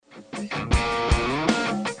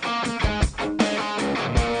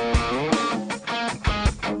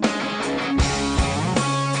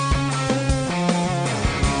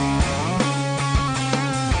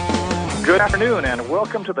afternoon, and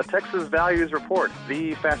welcome to the Texas Values Report,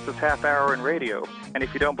 the fastest half hour in radio. And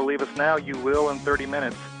if you don't believe us now, you will in 30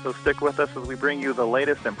 minutes. So stick with us as we bring you the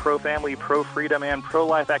latest in pro-family, pro-freedom, and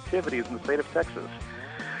pro-life activities in the state of Texas.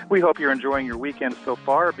 We hope you're enjoying your weekend so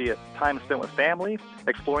far, be it time spent with family,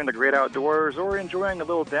 exploring the great outdoors, or enjoying a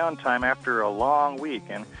little downtime after a long week.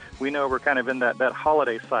 And we know we're kind of in that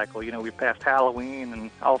holiday cycle. You know, we passed Halloween and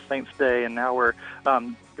All Saints Day, and now we're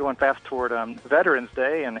going fast toward Veterans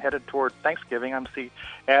Day and headed toward Thanksgiving. I'm seeing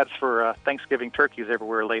ads for Thanksgiving turkeys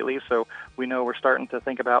everywhere lately, so we know we're starting to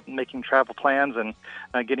think about making travel plans and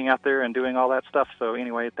getting out there and doing all that stuff. So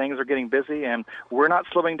anyway, things are getting busy, and we're not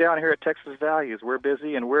slowing down here at Texas Values. We're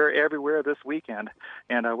busy, and we're everywhere this weekend,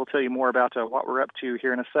 and we'll tell you more about what we're up to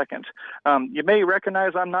here in a second. You may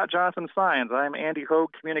recognize I'm not Jonathan Sines. I'm Andy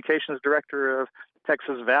Hogue, Communications Director of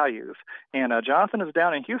Texas Values. And Jonathan is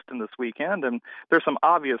down in Houston this weekend, and there's some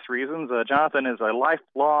obvious reasons. Jonathan is a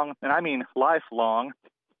lifelong, and I mean lifelong,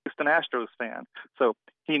 Houston Astros fan. So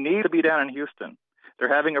he needs to be down in Houston.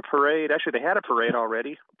 They're having a parade. Actually, they had a parade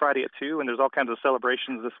already, Friday at 2, and there's all kinds of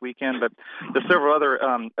celebrations this weekend. But there's several other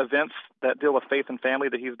events that deal with faith and family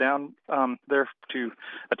that he's down there to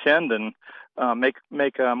attend and make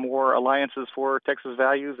more alliances for Texas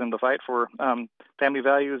values and the fight for family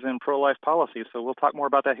values and pro-life policies. So we'll talk more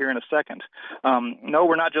about that here in a second. No,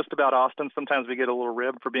 we're not just about Austin. Sometimes we get a little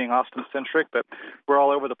ribbed for being Austin-centric, but we're all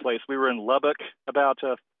over the place. We were in Lubbock about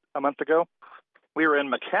a month ago. We were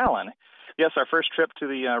in McAllen. Yes, our first trip to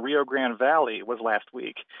the Rio Grande Valley was last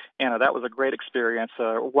week, and that was a great experience,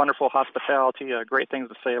 wonderful hospitality, great things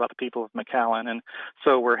to say about the people of McAllen. And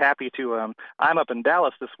so we're happy to, I'm up in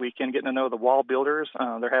Dallas this weekend getting to know the wall builders.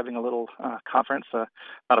 They're having a little conference, not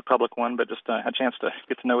a public one, but just a chance to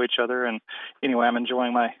get to know each other. And anyway, I'm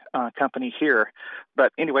enjoying my company here.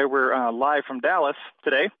 But anyway, we're live from Dallas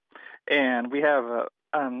today, and we have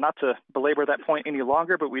not to belabor that point any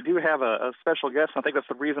longer, but we do have a special guest. I think that's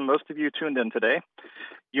the reason most of you tuned in today.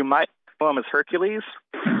 You might know him as Hercules.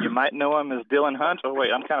 You might know him as Dylan Hunt. Oh, wait,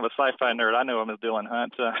 I'm kind of a sci-fi nerd. I know him as Dylan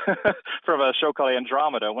Hunt from a show called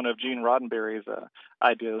Andromeda, one of Gene Roddenberry's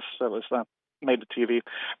ideas that was made to TV.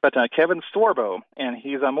 But Kevin Sorbo, and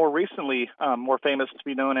he's more recently more famous to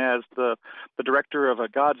be known as the director of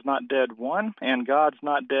God's Not Dead 1 and God's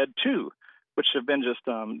Not Dead 2, which have been just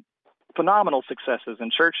phenomenal successes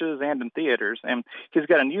in churches and in theaters. And he's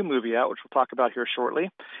got a new movie out, which we'll talk about here shortly.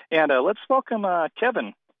 And let's welcome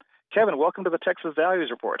Kevin. Kevin, welcome to the Texas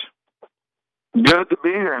Values Report. Good to be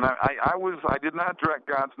here. And I did not direct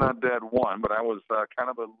God's Not Dead 1, but I was kind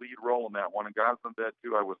of a lead role in that one. And God's Not Dead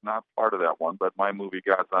 2, I was not part of that one, but my movie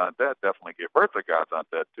God's Not Dead definitely gave birth to God's Not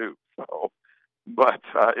Dead 2. So, but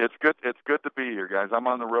it's good to be here, guys. I'm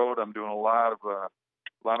on the road. I'm doing a lot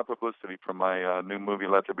of publicity for my new movie,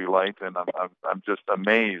 Let There Be Light, and I'm just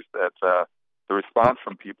amazed at the response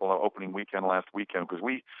from people on opening weekend last weekend, because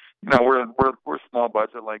we're small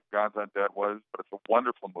budget like God's Not Dead was, but it's a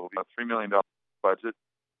wonderful movie, a $3 million budget,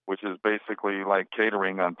 which is basically like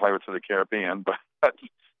catering on Pirates of the Caribbean. But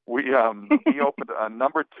we opened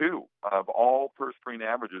number 2 of all per screen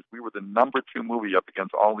averages. We were the number 2 movie up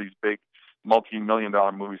against all these big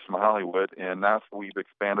multi-million-dollar movies from Hollywood, and now we've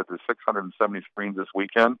expanded to 670 screens this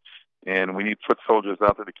weekend, and we need foot soldiers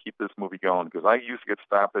out there to keep this movie going, because I used to get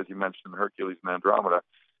stopped, as you mentioned, Hercules and Andromeda.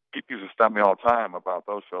 People used to stop me all the time about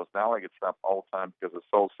those shows. Now I get stopped all the time because of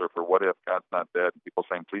Soul Surfer, What If, God's Not Dead, and people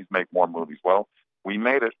saying, please make more movies. Well, we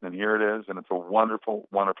made it, and here it is, and it's a wonderful,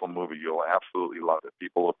 wonderful movie. You'll absolutely love it.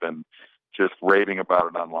 People have been just raving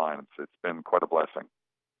about it online. It's been quite a blessing.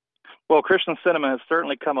 Well, Christian cinema has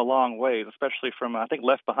certainly come a long way, especially from, I think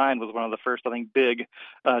Left Behind was one of the first, big,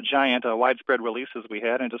 giant, widespread releases we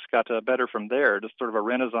had, and just got better from there, just sort of a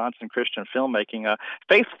renaissance in Christian filmmaking.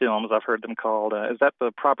 Faith films, I've heard them called. Is that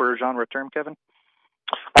the proper genre term, Kevin?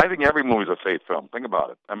 I think every movie is a faith film. Think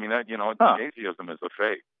about it. I mean, atheism is a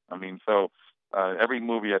faith. I mean, so every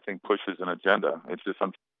movie, I think, pushes an agenda. It's just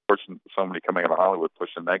unfortunate somebody coming out of Hollywood push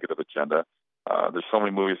a negative agenda. There's so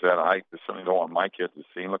many movies that I certainly don't want my kids to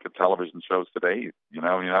see. Look at television shows today.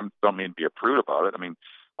 I don't mean to be a prude about it. I mean,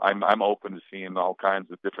 I'm open to seeing all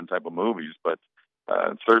kinds of different type of movies, but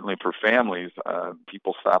certainly for families,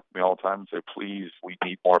 people stop me all the time and say, please, we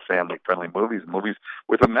need more family-friendly movies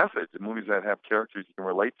with a message, movies that have characters you can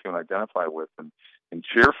relate to and identify with and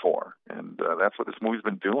cheer for. And that's what this movie's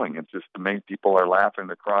been doing. It's just amazing. People are laughing,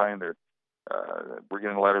 they're crying, we're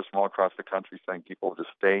getting letters from all across the country saying people just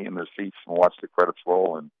stay in their seats and watch the credits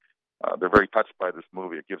roll, and they're very touched by this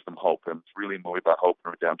movie. It gives them hope, and it's really a movie about hope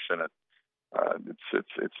and redemption. And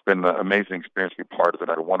it's been an amazing experience to be part of it.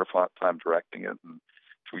 I had a wonderful time directing it, and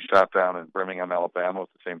We shot down in Birmingham, Alabama with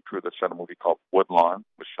the same crew that shot a movie called Woodlawn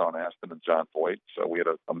with Sean Astin and John Voight. So we had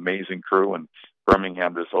an amazing crew, and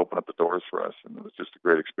Birmingham just opened up the doors for us, and it was just a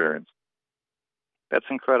great experience. That's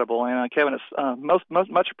incredible, and Kevin, it's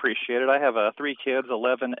much appreciated. I have 3 kids,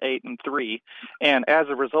 11, 8, and 3, and as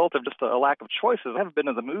a result of just a lack of choices, I haven't been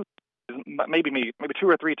to the movies maybe 2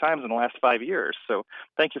 or 3 times in the last 5 years. So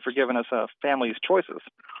thank you for giving us families choices.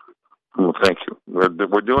 Well, thank you.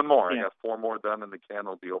 We're doing more. Yeah. I got 4 more done in the can.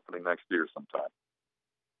 They'll be opening next year sometime.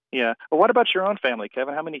 Yeah. Well, what about your own family,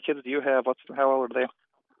 Kevin? How many kids do you have? How old are they?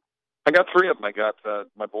 I got 3 of them. I got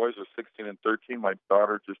my boys are 16 and 13. My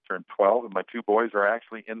daughter just turned 12, and my 2 boys are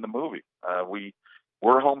actually in the movie.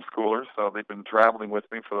 We're homeschoolers, so they've been traveling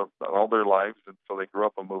with me for all their lives, and so they grew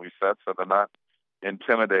up on movie sets, so they're not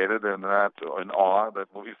intimidated and not in awe. That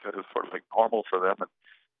movie set is sort of like normal for them. And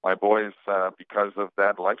my boys, because of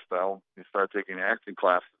that lifestyle, they started taking acting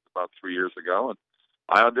classes about 3 years ago, and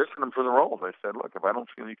I auditioned them for the role. They said, "Look, if I don't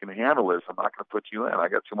feel you can handle this, I'm not going to put you in. I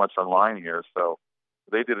got too much on line here." So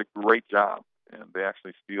they did a great job, and they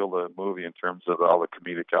actually steal the movie in terms of all the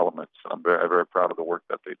comedic elements. I'm very, very proud of the work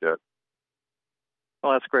that they did.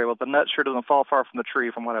 Well, that's great. Well, the nut sure doesn't fall far from the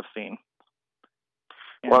tree from what I've seen.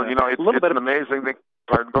 And, well, it's an amazing thing.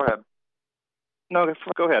 Pardon, go ahead. No,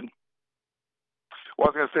 go ahead. Well, I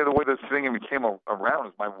was going to say the way this thing came around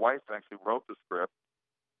is my wife actually wrote the script.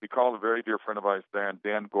 We called a very dear friend of ours,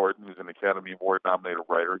 Dan Gordon, who's an Academy Award-nominated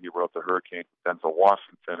writer. He wrote The Hurricane, Denzel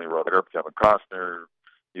Washington. He wrote Kevin Costner.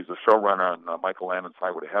 He's a showrunner on Michael Landon's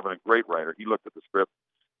Highway to Heaven, a great writer. He looked at the script,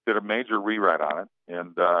 did a major rewrite on it,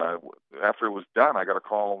 and after it was done, I got a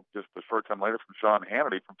call just a short time later from Sean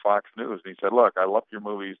Hannity from Fox News, and he said, "Look, I love your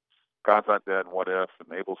movies, God's Not Dead, and What If, and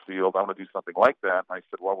Mabel's Field. I want to do something like that." And I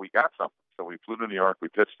said, "Well, we got something." So we flew to New York, we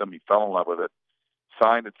pitched him, he fell in love with it,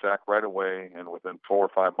 signed it, Zach, right away, and within 4 or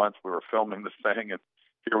 5 months, we were filming this thing, and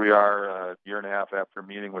here we are a year and a half after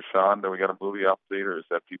meeting with Sean, that we got a movie out in theaters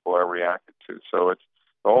that people are reacting to. So it's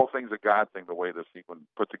the whole thing's a God thing, the way this sequence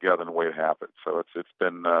put together and the way it happened. So it's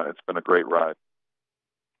been a great ride.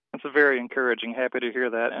 That's very encouraging. Happy to hear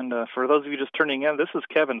that. And for those of you just turning in, this is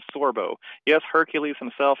Kevin Sorbo. Yes, Hercules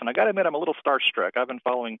himself. And I got to admit, I'm a little starstruck. I've been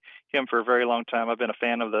following him for a very long time. I've been a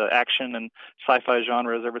fan of the action and sci-fi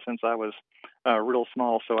genres ever since I was real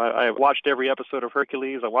small. So I watched every episode of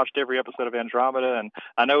Hercules. I watched every episode of Andromeda. And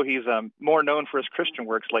I know he's more known for his Christian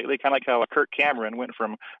works lately, kind of like how Kirk Cameron went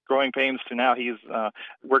from Growing Pains to now he's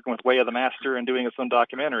working with Way of the Master and doing his own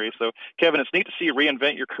documentary. So, Kevin, it's neat to see you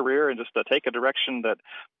reinvent your career and just take a direction that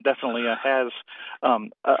definitely has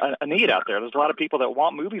a need out there. There's a lot of people that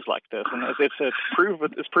want movies like this, and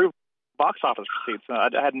it's proved box office receipts. I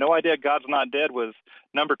had no idea God's Not Dead was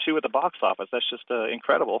number 2 at the box office. That's just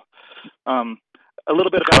incredible. A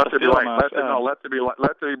little bit about the film. Let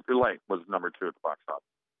There Be Light was number 2 at the box office.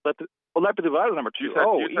 Let There Be Light was number 2.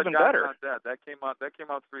 Even better. Not Dead. That came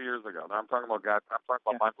out 3 years ago. Now I'm talking about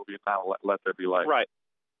my movie now. Let There Be Light. Right.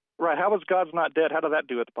 How was God's Not Dead? How did that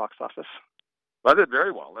do at the box office? Well, I did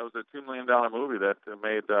very well. That was a $2 million movie that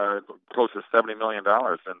made close to $70 million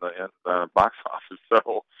in the box office.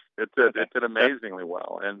 So it did amazingly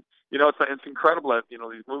well. And it's incredible that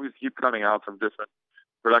these movies keep coming out from different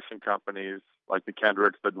production companies like the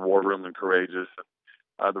Kendricks, the War Room, and Courageous.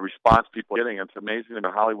 And, the response people are getting, it's amazing that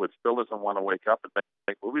Hollywood still doesn't want to wake up and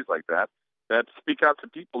make movies like that speak out to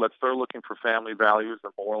people that start looking for family values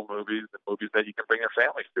and moral movies and movies that you can bring your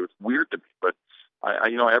families to. It's weird to me, but like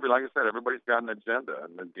I said, everybody's got an agenda,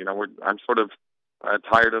 and I'm sort of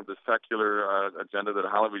tired of the secular agenda that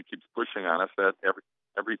Hollywood keeps pushing on us. That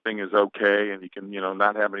everything is okay, and you can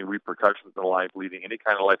not have any repercussions in life, leading any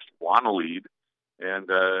kind of life you want to lead, and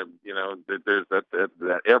there's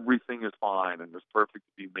that everything is fine, and it's perfect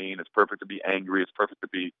to be mean, it's perfect to be angry, it's perfect to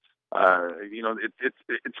be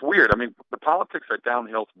it's weird. I mean, the politics are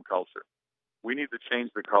downhill from culture. We need to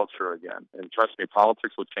change the culture again, and trust me,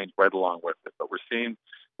 politics will change right along with it. But we're seeing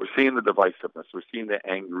the divisiveness. We're seeing the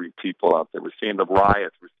angry people out there. We're seeing the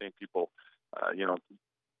riots. We're seeing people,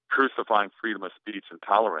 crucifying freedom of speech and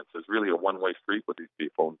tolerance. Is really a one-way street with these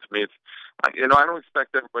people. And to me, it's I don't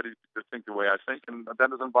expect everybody to think the way I think, and that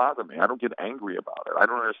doesn't bother me. I don't get angry about it. I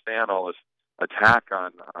don't understand all this attack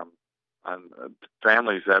on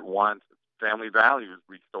families that want family values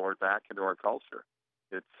restored back into our culture.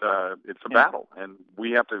 It's a battle, and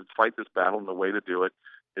we have to fight this battle. And the way to do it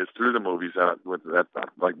is through the movies that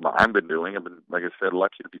like I've been doing. I've been, like I said,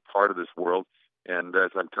 lucky to be part of this world. And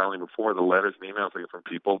as I'm telling you before, the letters and emails I get from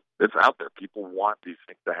people, it's out there. People want these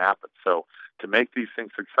things to happen. So to make these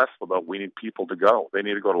things successful, though, we need people to go. They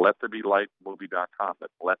need to go to LetThereBeLightMovie.com.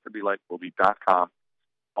 That's LetThereBeLightMovie.com.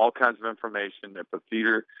 all kinds of information. If the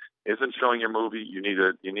theater isn't showing your movie, you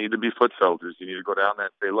need to be foot soldiers. You need to go down there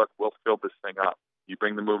and say, look, we'll fill this thing up. You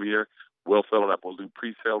bring the movie here, we'll fill it up. We'll do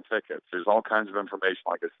pre-sale tickets. There's all kinds of information,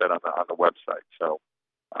 like I said, on the website. So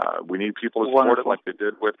we need people to support it like they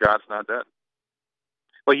did with God's Not Dead.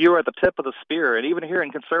 Well, you are at the tip of the spear, and even here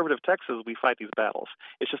in conservative Texas, we fight these battles.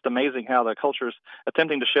 It's just amazing how the culture's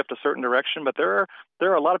attempting to shift a certain direction, but there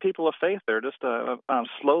are a lot of people of faith. They're just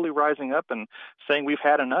slowly rising up and saying we've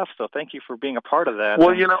had enough. So thank you for being a part of that.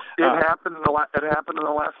 Well, it happened in the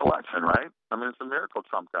last election, right? I mean, it's a miracle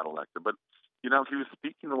Trump got elected, but he was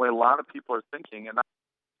speaking the way a lot of people are thinking, and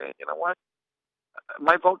you know what?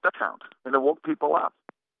 My vote does count, and it woke people up.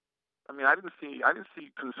 I mean, I didn't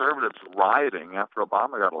see conservatives rioting after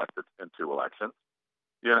Obama got elected in 2 elections.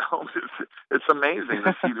 It's amazing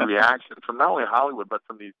to see the reaction from not only Hollywood but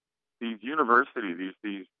from these universities,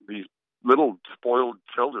 these little spoiled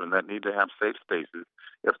children that need to have safe spaces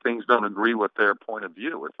if things don't agree with their point of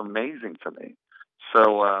view. It's amazing to me.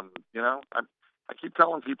 So I keep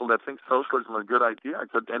telling people that think socialism is a good idea. I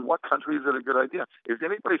said, and what country is it a good idea? Is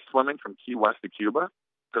anybody swimming from Key West to Cuba?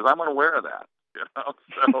 Because I'm unaware of that.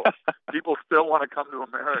 So people still want to come to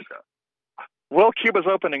America. Well, Cuba's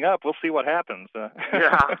opening up. We'll see what happens.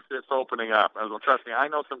 Yeah, it's opening up. Trust me, I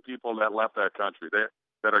know some people that left that country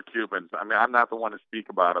that are Cubans. I mean, I'm not the one to speak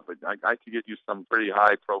about it, but I could get you some pretty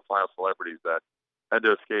high-profile celebrities that had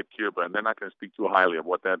to escape Cuba, and they're not going to speak too highly of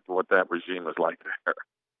what that regime is like there.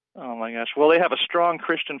 Oh, my gosh. Well, they have a strong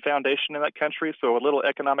Christian foundation in that country, so a little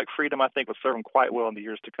economic freedom, I think, would serve them quite well in the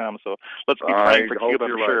years to come. So let's be praying for Cuba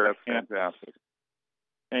for sure. That's fantastic.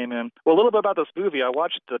 Amen. Well, a little bit about this movie. I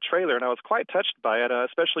watched the trailer, and I was quite touched by it,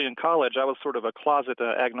 especially in college. I was sort of a closet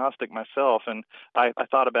agnostic myself, and I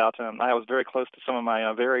thought about I was very close to some of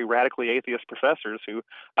my very radically atheist professors who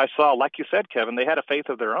I saw, like you said, Kevin, they had a faith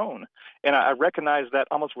of their own. And I recognized that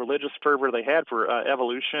almost religious fervor they had for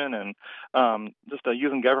evolution and just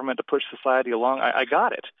using government to push society along. I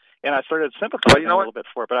got it. And I started sympathizing a little bit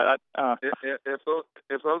for it. But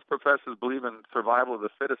if those professors believe in survival of the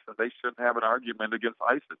fittest, then they shouldn't have an argument against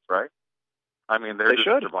ISIS, right? I mean, they're just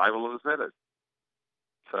survival of the fittest.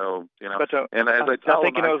 So but, and as I tell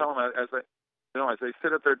them, as they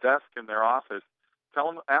sit at their desk in their office,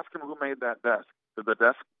 ask them who made that desk. Did the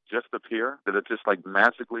desk just appear? Did it just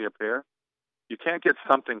magically appear? You can't get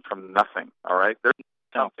something from nothing. All right, there's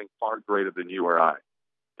something far greater than you or I.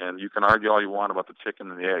 And you can argue all you want about the chicken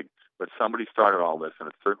and the egg, but somebody started all this, and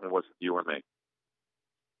it certainly wasn't you or me.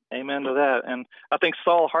 Amen to that. And I think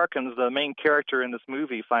Saul Harkins, the main character in this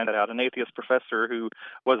movie, find out, an atheist professor who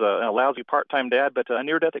was a lousy part-time dad, but a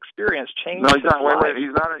near-death experience changed his life. No, wait.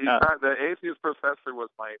 He's not. The atheist professor was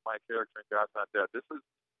my character in God's Not Dead.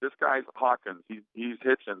 This guy's Hawkins. He's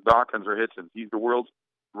Hitchens. Dawkins or Hitchens. He's the world's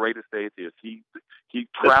greatest atheist. He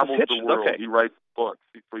travels the world. Okay. He writes books.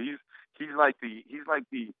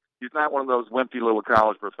 He's not one of those wimpy little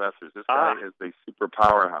college professors. This guy is a super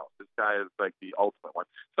powerhouse. This guy is like the ultimate one.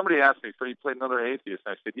 Somebody asked me, so you played another atheist?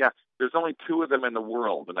 And I said, yeah, there's only 2 of them in the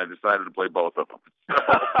world, and I decided to play both of them. So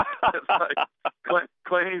it's like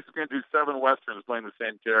Clint Eastwood can do 7 Westerns playing the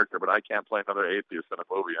same character, but I can't play another atheist in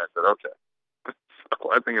a movie. I said, okay.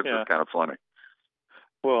 So I think it's just kind of funny.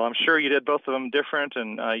 Well, I'm sure you did both of them different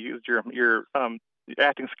and used your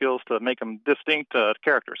acting skills to make them distinct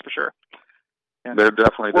characters, for sure. Yeah. They're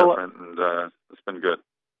definitely different, and it's been good.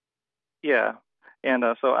 Yeah, and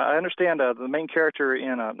so I understand the main character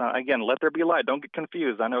in, again, Let There Be Light. Don't get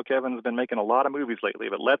confused. I know Kevin's been making a lot of movies lately,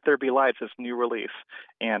 but Let There Be Light's his new release,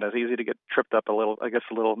 and it's easy to get tripped up a little,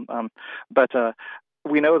 but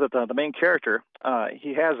we know that the main character,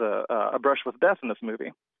 he has a brush with death in this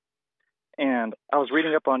movie. And I was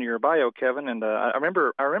reading up on your bio, Kevin, and I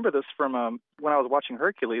remember this from when I was watching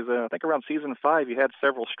Hercules. I think around season 5, you had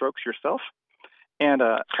several strokes yourself. And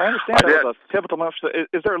I understand that was a pivotal moment.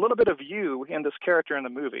 Is there a little bit of you in this character in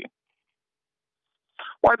the movie?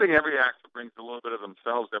 Well, I think every actor brings a little bit of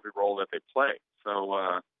themselves to every role that they play.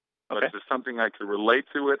 So if there's something I could relate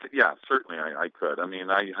to it, yeah, certainly I could. I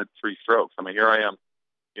mean, I had 3 strokes. I mean, here I am,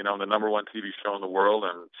 the number 1 TV show in the world.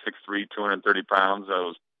 I'm 6'3", 230 pounds. I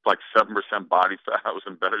was like 7% body fat. I was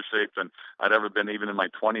in better shape than I'd ever been even in my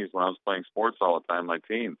 20s when I was playing sports all the time, my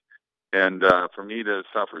teens. And for me to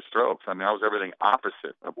suffer strokes, I mean, I was everything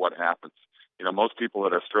opposite of what happens. Most people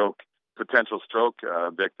that are potential stroke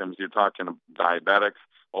victims, you're talking diabetics,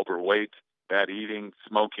 overweight, bad eating,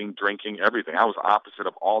 smoking, drinking, everything. I was opposite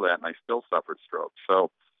of all that, and I still suffered stroke.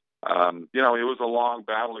 So, it was a long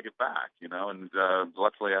battle to get back, and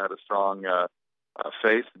luckily I had a strong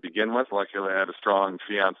faith to begin with. Luckily I had a strong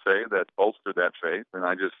fiance that bolstered that faith, and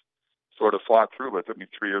I just sort of fought through, but it took me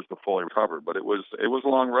 3 years to fully recover. But it was a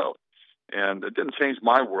long road, and it didn't change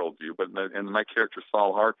my worldview. But in my character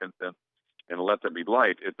Saul Harkins and Let There Be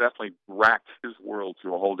Light, it definitely racked his world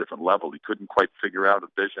to a whole different level. He couldn't quite figure out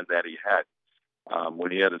a vision that he had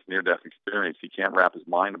when he had his near-death experience. He can't wrap his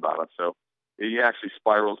mind about it, so he actually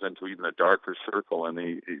spirals into even a darker circle. And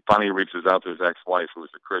he finally reaches out to his ex-wife, who was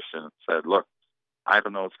a Christian, and said, "Look, I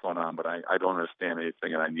don't know what's going on, but I don't understand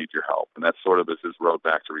anything, and I need your help." And that sort of is his road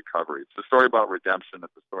back to recovery. It's a story about redemption.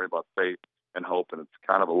 It's a story about faith and hope, and it's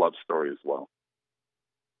kind of a love story as well.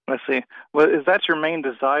 I see. Well, is that your main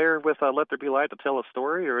desire with Let There Be Light, to tell a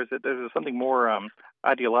story, or is there something more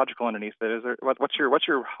ideological underneath it? Is there what's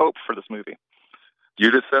your hope for this movie?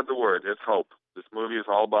 You just said the word. It's hope. This movie is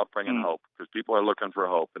all about bringing hope, because people are looking for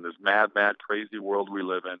hope in this mad, crazy world we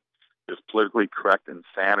live in. This politically correct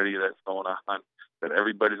insanity that's going on, that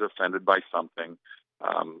everybody's offended by something.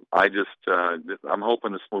 I'm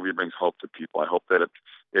hoping this movie brings hope to people. I hope that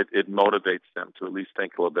it motivates them to at least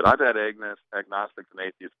think a little bit. I've had agnostics and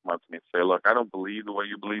atheists come up to me and say, "Look, I don't believe the way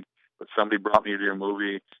you believe, but somebody brought me to your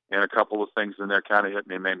movie, and a couple of things in there kind of hit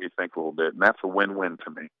me and made me think a little bit," and that's a win-win to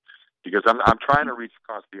me. Because I'm trying to reach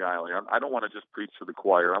across the aisle here. I don't want to just preach to the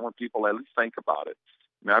choir. I want people to at least think about it.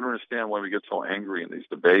 I mean, I don't understand why we get so angry in these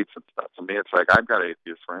debates and stuff. To me, it's like, I've got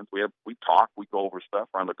atheist friends. We talk, we go over stuff.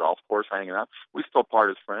 We're on the golf course hanging out. We still part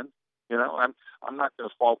as friends. You know, I'm not going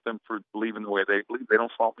to fault them for believing the way they believe. They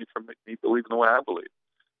don't fault me for me believing the way I believe.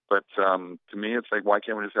 But to me, it's like, why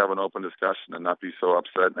can't we just have an open discussion and not be so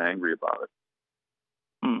upset and angry about it?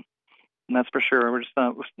 And that's for sure. We're just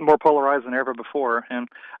more polarized than ever before. And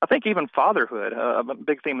I think even fatherhood, a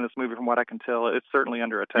big theme in this movie, from what I can tell, it's certainly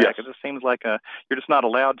under attack. Yes. It just seems like you're just not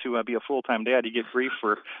allowed to be a full-time dad. You get grief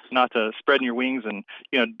for not spreading your wings and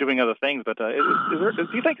doing other things. But do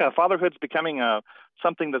you think fatherhood's becoming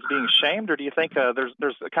something that's being shamed, or do you think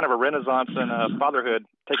there's kind of a renaissance in fatherhood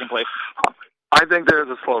taking place? I think there's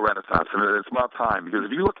a slow renaissance, and it's about time. Because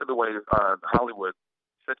if you look at the way Hollywood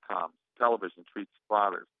sitcoms, television treats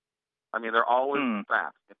fathers, I mean, they're always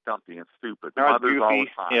fat and dumpy and stupid. The mothers all the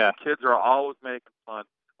time. Yeah. The kids are always making fun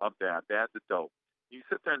of dad. Dad's a dope. You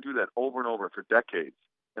sit there and do that over and over for decades,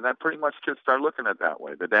 and then pretty much kids start looking at it that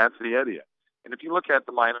way. The dad's the idiot. And if you look at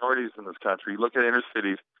the minorities in this country, you look at inner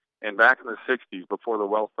cities, and back in the 60s, before the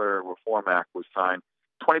Welfare Reform Act was signed,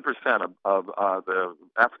 20% of the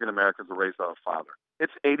African Americans were raised by a father.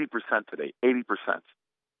 It's 80% today. 80%.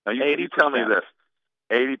 Now you tell me this.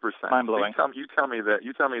 80%. Mind blowing. You tell me this.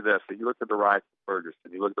 That you look at the riots in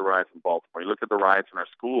Ferguson, you look at the riots in Baltimore, you look at the riots in our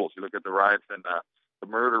schools, you look at the riots in the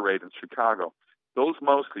murder rate in Chicago. Those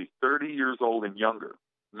mostly 30 years old and younger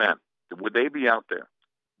men, would they be out there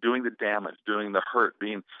doing the damage, doing the hurt,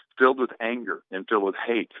 being filled with anger and filled with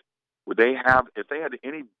hate? Would they have, if they had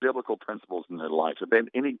any biblical principles in their life, if they had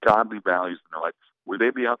any godly values in their life, would they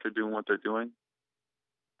be out there doing what they're doing?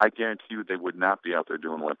 I guarantee you they would not be out there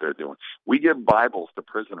doing what they're doing. We give Bibles to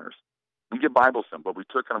prisoners. We give Bibles to them, but we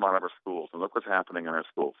took them out of our schools, and look what's happening in our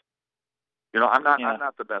schools. I'm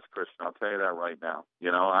not the best Christian. I'll tell you that right now.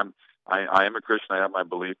 I am a Christian. I have my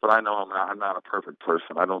belief, but I know I'm not a perfect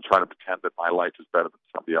person. I don't try to pretend that my life is better than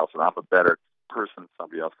somebody else, and I'm a better person than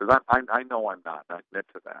somebody else, because I know I'm not. And I admit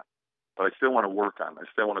to that, but I still want to work on it.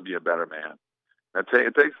 I still want to be a better man.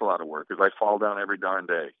 It takes a lot of work, because I fall down every darn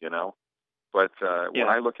day. But when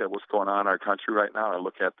I look at what's going on in our country right now, I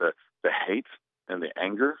look at the hate and the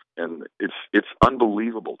anger, and it's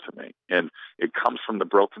unbelievable to me. And it comes from the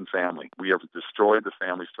broken family. We have destroyed the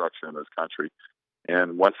family structure in this country.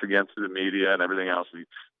 And once again, through the media and everything else,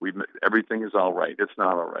 everything is all right. It's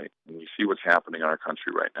not all right. And you see what's happening in our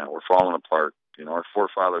country right now. We're falling apart. Our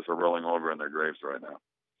forefathers are rolling over in their graves right now.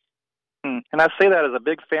 And I say that as a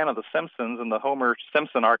big fan of The Simpsons and the Homer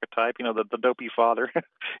Simpson archetype, the dopey father.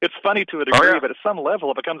 It's funny to a degree, but at some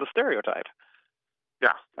level it becomes a stereotype.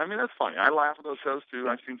 Yeah, I mean, that's funny. I laugh at those shows, too.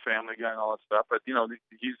 I've seen Family Guy and all that stuff, but,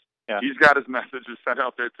 he's got his messages set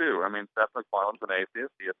out there, too. I mean, Seth MacFarlane's an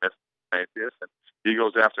atheist. He admits he's an atheist, and he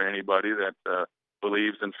goes after anybody that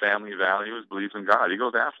believes in family values, believes in God. He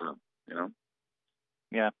goes after them,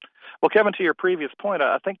 Yeah. Well, Kevin, to your previous point,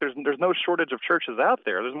 I think there's no shortage of churches out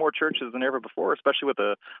there. There's more churches than ever before, especially with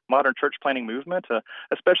the modern church planting movement,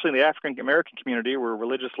 especially in the African American community where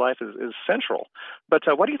religious life is central. But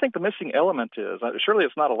what do you think the missing element is? Surely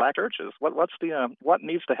it's not a lack of churches. What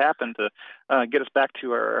needs to happen to get us back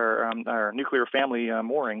to our nuclear family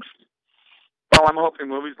moorings? Well, I'm hoping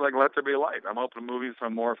movies like Let There Be Light. I'm hoping movies are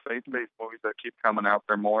more faith-based movies that keep coming out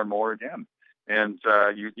there more and more again. And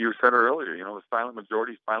you said it earlier, the silent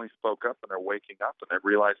majority finally spoke up, and they're waking up, and they're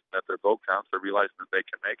realizing that their vote counts. They're realizing that they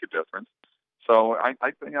can make a difference. So I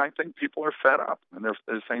think people are fed up, and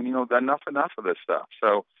they're saying, enough of this stuff.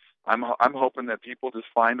 So I'm hoping that people just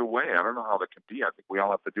find a way. I don't know how that can be. I think we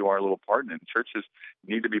all have to do our little part, and churches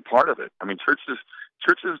need to be part of it. I mean, churches,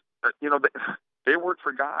 they work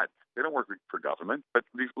for God. They don't work for government. But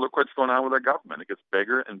look what's going on with our government. It gets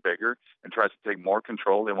bigger and bigger and tries to take more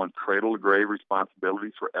control. They want cradle-to-grave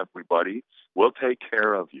responsibilities for everybody. We'll take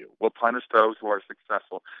care of you. We'll punish those who are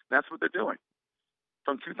successful. And that's what they're doing.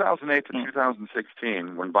 From 2008 to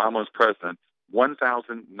 2016, when Obama was president,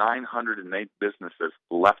 1,908 businesses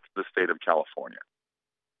left the state of California.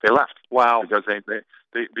 They left. Wow. Because they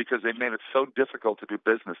made it so difficult to do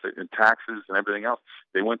business in taxes and everything else.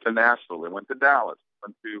 They went to Nashville. They went to Dallas.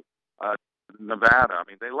 Went to Nevada. I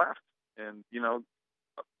mean, they left. And,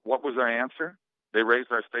 what was our answer? They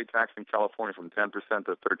raised our state tax in California from 10%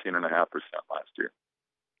 to 13.5% last year.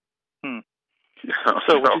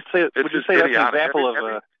 So would you say that's an example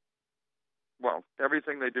of... Well,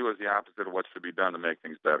 everything they do is the opposite of what should be done to make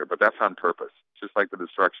things better, but that's on purpose. It's just like the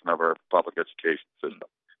destruction of our public education system.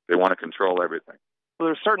 They want to control everything. Well,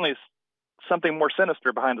 there's certainly something more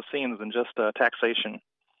sinister behind the scenes than just taxation.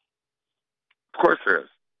 Of course there is.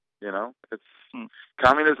 It's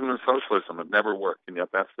communism and socialism have never worked, and yet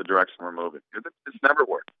that's the direction we're moving. It's never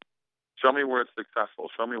worked. Show me where it's successful.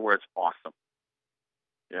 Show me where it's awesome.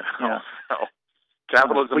 Yeah.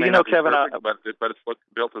 Capitalism may not be Kevin, perfect, but it's what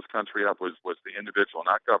built this country up was the individual,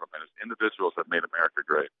 not government. It's individuals that made America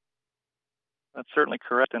great. That's certainly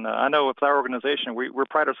correct. And I know with our organization, we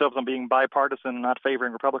pride ourselves on being bipartisan, not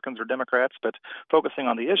favoring Republicans or Democrats, but focusing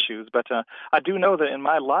on the issues. But I do know that in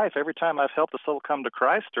my life, every time I've helped a soul come to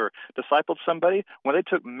Christ or discipled somebody, when they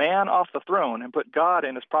took man off the throne and put God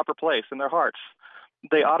in his proper place in their hearts,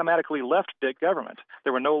 they automatically left big government. They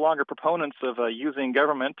were no longer proponents of using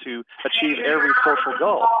government to achieve every social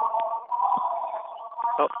goal.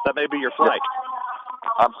 Oh, that may be your flight.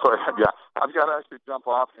 I'm sorry. Yeah, I've got to actually jump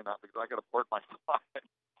off here now because I got to port my flight.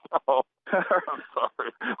 Oh, I'm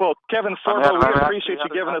sorry. Well, Kevin Sorbo, we appreciate you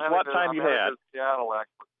giving us what time you had. Seattle,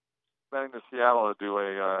 actually. I'm heading to Seattle to do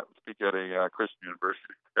speak at a Christian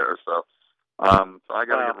university there. So I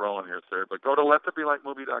got to get rolling here, sir. But go to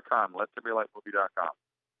LetThereBeLightMovie.com. LetThereBeLightMovie.com.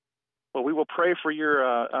 Well, we will pray for your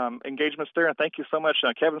engagements there, and thank you so much,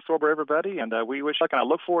 Kevin Sorbo, everybody. And we wish luck, and I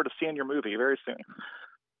look forward to seeing your movie very soon.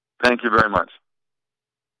 Thank you very much.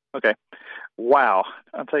 Okay. Wow.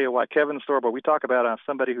 I'll tell you what, Kevin Sorbo, we talk about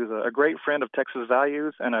somebody who's a great friend of Texas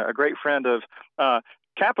Values and a great friend of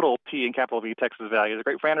capital T and capital V Texas Values, a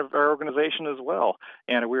great friend of our organization as well.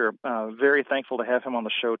 And we're very thankful to have him on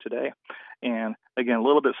the show today. And again, a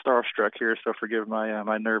little bit starstruck here, so forgive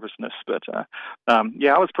my nervousness. But I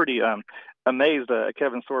was pretty amazed at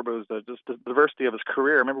Kevin Sorbo's just the diversity of his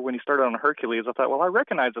career. I remember when he started on Hercules, I thought, well, I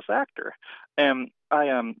recognize this actor. And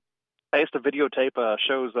I used to videotape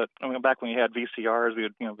shows back when you had VCRs, we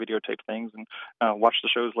would videotape things and watch the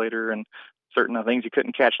shows later, and certain things you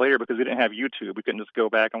couldn't catch later because we didn't have YouTube. We couldn't just go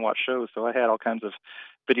back and watch shows. So I had all kinds of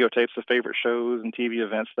videotapes of favorite shows and TV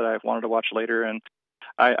events that I wanted to watch later. And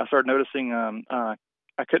I started noticing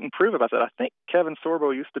I couldn't prove it. I said, I think Kevin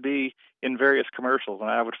Sorbo used to be in various commercials, and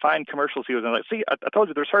I would find commercials he was in. Like, see, I told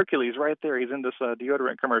you there's Hercules right there. He's in this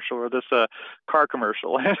deodorant commercial or this car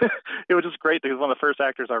commercial. It was just great because one of the first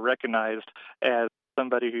actors I recognized as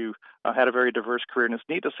somebody who had a very diverse career, and it's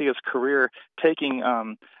neat to see his career taking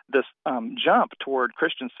this jump toward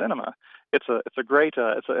Christian cinema. It's a great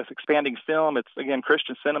it's expanding film. It's again,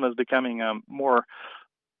 Christian cinema is becoming more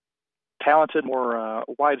talented, more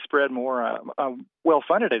widespread, more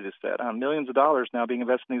well-funded, as I said. Millions of dollars now being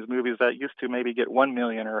invested in these movies that used to maybe get $1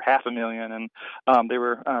 million or $500,000, and they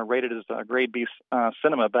were rated as grade B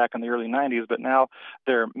cinema back in the early 90s, but now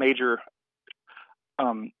they're major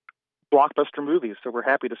blockbuster movies, so we're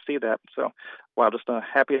happy to see that. So, wow, just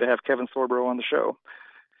happy to have Kevin Sorbo on the show.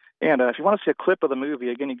 And if you want to see a clip of the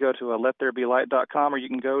movie, again, you go to LetThereBeLight.com, or you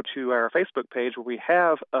can go to our Facebook page where we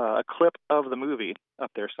have a clip of the movie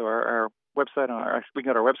up there. So our website, we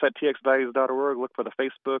can go to our website, txvalues.org, look for the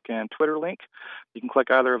Facebook and Twitter link. You can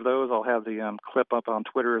click either of those. I'll have the clip up on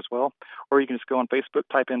Twitter as well. Or you can just go on Facebook,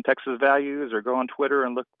 type in Texas Values, or go on Twitter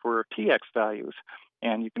and look for TX Values,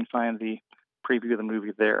 and you can find the preview of the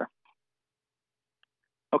movie there.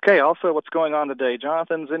 Okay, also what's going on today,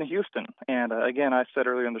 Jonathan's in Houston, and again, I said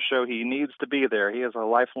earlier in the show he needs to be there. He is a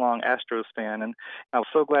lifelong Astros fan, and I was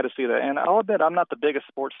so glad to see that. And I'll admit I'm not the biggest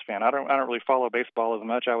sports fan. I don't really follow baseball as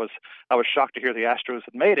much. I was shocked to hear the Astros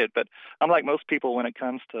had made it, but unlike most people when it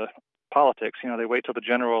comes to politics, they wait till the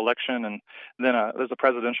general election, and then there's a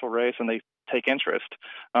presidential race, and they take interest.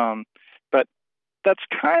 But that's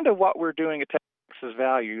kind of what we're doing at Texas Texas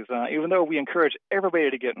Values, even though we encourage everybody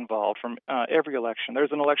to get involved from every election.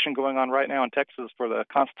 There's an election going on right now in Texas for the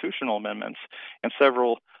constitutional amendments and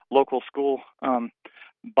several local school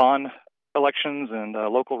bond elections and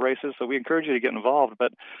local races. So we encourage you to get involved.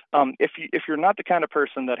 But if you're not the kind of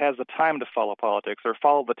person that has the time to follow politics or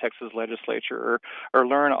follow the Texas legislature or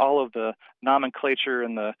learn all of the nomenclature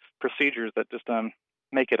and the procedures that just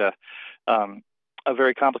make it a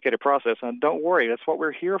very complicated process, and don't worry, that's what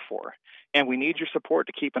we're here for. And we need your support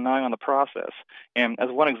to keep an eye on the process. And as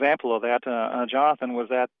one example of that, Jonathan was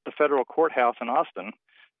at the federal courthouse in Austin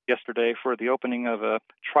yesterday for the opening of a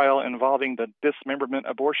trial involving the dismemberment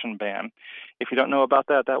abortion ban. If you don't know about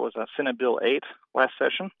that, that was Senate Bill 8 last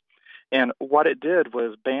session. And what it did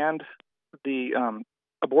was banned the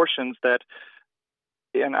abortions that,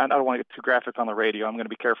 and I don't want to get too graphic on the radio, I'm going to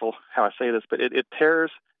be careful how I say this, but it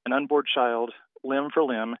tears an unborn child limb for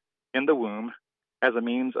limb in the womb as a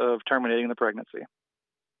means of terminating the pregnancy.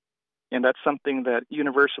 And that's something that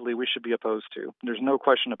universally we should be opposed to. There's no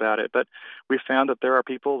question about it. But we found that there are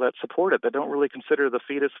people that support it, that don't really consider the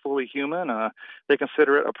fetus fully human. They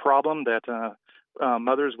consider it a problem that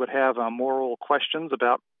mothers would have moral questions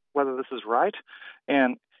about whether this is right.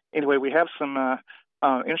 And anyway, we have some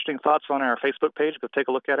interesting thoughts on our Facebook page. Go take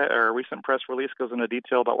a look at it. Our recent press release goes into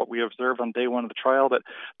detail about what we observed on day one of the trial. But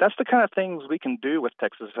that's the kind of things we can do with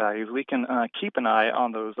Texas Values. We can keep an eye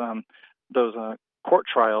on those court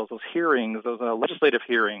trials, those hearings, those legislative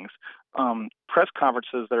hearings, press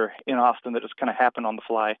conferences that are in Austin that just kind of happen on the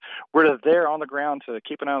fly. We're there on the ground to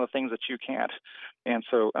keep an eye on the things that you can't. And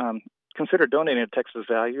so consider donating to Texas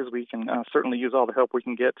Values. We can certainly use all the help we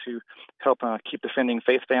can get to help keep defending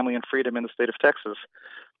faith, family, and freedom in the state of Texas.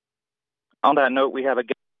 On that note, we have a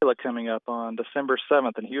gala coming up on December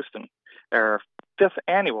 7th in Houston, our fifth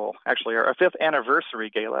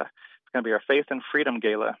anniversary gala. It's going to be our Faith and Freedom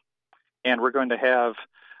Gala. And we're going to have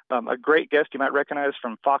a great guest you might recognize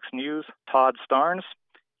from Fox News, Todd Starnes.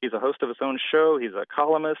 He's a host of his own show. He's a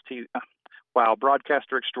columnist.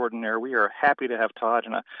 Broadcaster extraordinaire. We are happy to have Todd,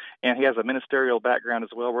 and he has a ministerial background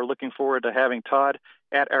as well. We're looking forward to having Todd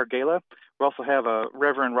at our gala. We also have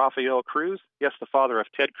Reverend Raphael Cruz. Yes, the father of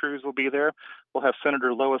Ted Cruz will be there. We'll have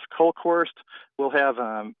Senator Lois Kolkhorst. We'll have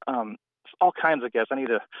all kinds of guests. I need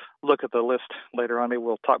to look at the list later on. Maybe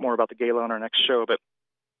we'll talk more about the gala on our next show, but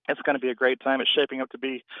it's going to be a great time. It's shaping up to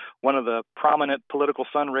be one of the prominent political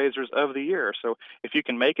fundraisers of the year. So if you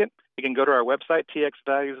can make it, you can go to our website,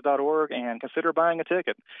 txvalues.org, and consider buying a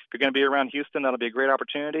ticket. If you're going to be around Houston, that'll be a great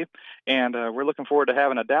opportunity. And we're looking forward to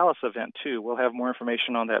having a Dallas event, too. We'll have more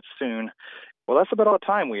information on that soon. Well, that's about all the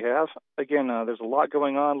time we have. Again, there's a lot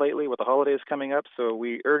going on lately with the holidays coming up, so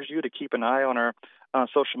we urge you to keep an eye on our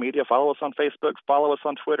social media. Follow us on Facebook. Follow us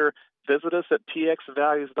on Twitter. Visit us at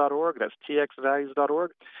txvalues.org. That's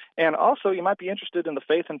txvalues.org. And also, you might be interested in the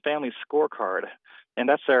Faith and Family Scorecard. And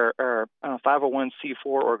that's our 501c4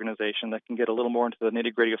 organization that can get a little more into the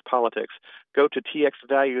nitty-gritty of politics. Go to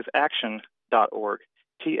txvaluesaction.org.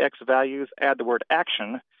 TXValues, add the word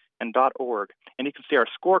action, and .org. And you can see our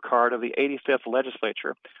scorecard of the 85th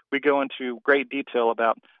legislature. We go into great detail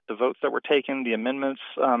about the votes that were taken, the amendments,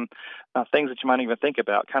 things that you might even think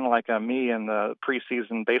about, kind of like me in the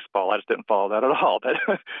preseason baseball. I just didn't follow that at all.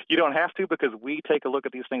 But you don't have to, because we take a look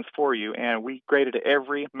at these things for you, and we graded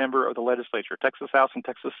every member of the legislature, Texas House and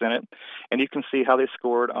Texas Senate, and you can see how they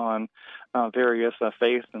scored on various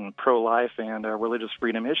faith and pro-life and religious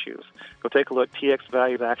freedom issues. Go take a look,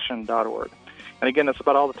 txvaluesaction.org. And again, that's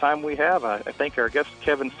about all the time we have. I thank our guest,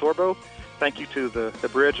 Kevin Sorbo. Thank you to the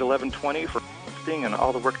Bridge 1120 for hosting and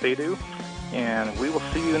all the work they do. And we will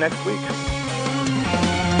see you next week.